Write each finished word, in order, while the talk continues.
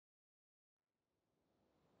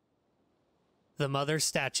The Mother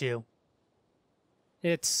Statue.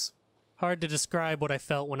 It's hard to describe what I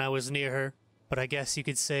felt when I was near her, but I guess you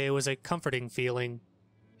could say it was a comforting feeling.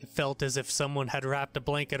 It felt as if someone had wrapped a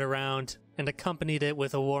blanket around and accompanied it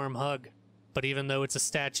with a warm hug. But even though it's a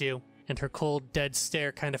statue, and her cold, dead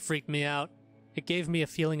stare kind of freaked me out, it gave me a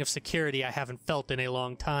feeling of security I haven't felt in a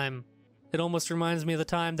long time. It almost reminds me of the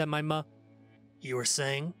time that my You were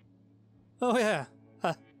saying? Oh yeah,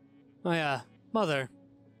 my mother.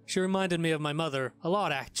 She reminded me of my mother a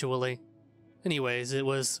lot, actually. Anyways, it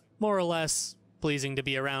was more or less pleasing to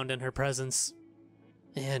be around in her presence.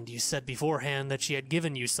 And you said beforehand that she had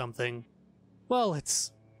given you something. Well,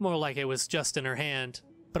 it's more like it was just in her hand,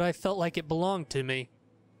 but I felt like it belonged to me.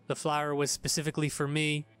 The flower was specifically for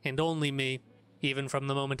me, and only me. Even from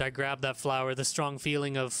the moment I grabbed that flower, the strong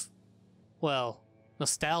feeling of, well,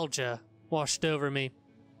 nostalgia washed over me.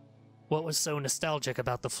 What was so nostalgic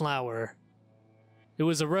about the flower? It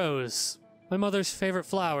was a rose, my mother's favorite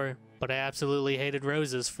flower, but I absolutely hated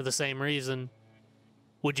roses for the same reason.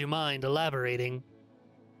 Would you mind elaborating?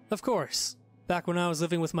 Of course. Back when I was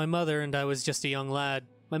living with my mother and I was just a young lad,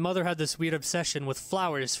 my mother had this weird obsession with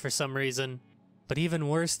flowers for some reason. But even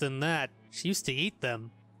worse than that, she used to eat them.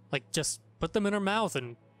 Like, just put them in her mouth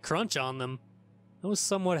and crunch on them. I was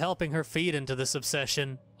somewhat helping her feed into this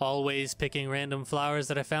obsession, always picking random flowers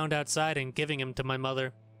that I found outside and giving them to my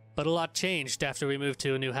mother. But a lot changed after we moved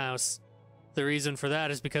to a new house. The reason for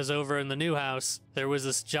that is because over in the new house, there was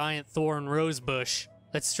this giant thorn rose bush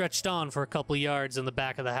that stretched on for a couple yards in the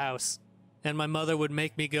back of the house. And my mother would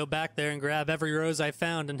make me go back there and grab every rose I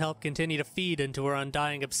found and help continue to feed into her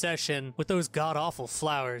undying obsession with those god-awful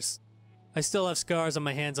flowers. I still have scars on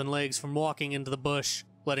my hands and legs from walking into the bush,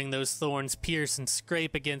 letting those thorns pierce and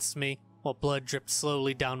scrape against me, while blood dripped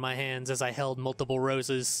slowly down my hands as I held multiple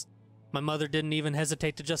roses. My mother didn't even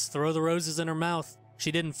hesitate to just throw the roses in her mouth.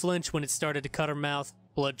 She didn't flinch when it started to cut her mouth,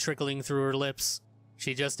 blood trickling through her lips.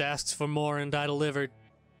 She just asked for more and I delivered.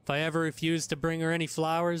 If I ever refused to bring her any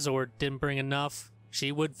flowers or didn't bring enough,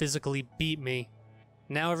 she would physically beat me.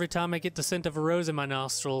 Now every time I get the scent of a rose in my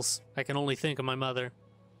nostrils, I can only think of my mother.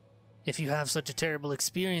 If you have such a terrible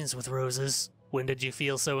experience with roses, when did you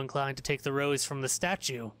feel so inclined to take the rose from the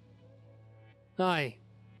statue? I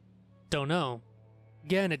don't know.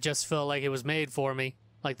 Again, it just felt like it was made for me,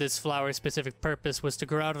 like this flower's specific purpose was to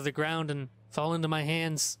grow out of the ground and fall into my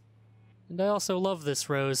hands. And I also love this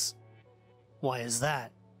rose. Why is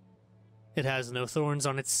that? It has no thorns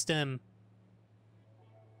on its stem,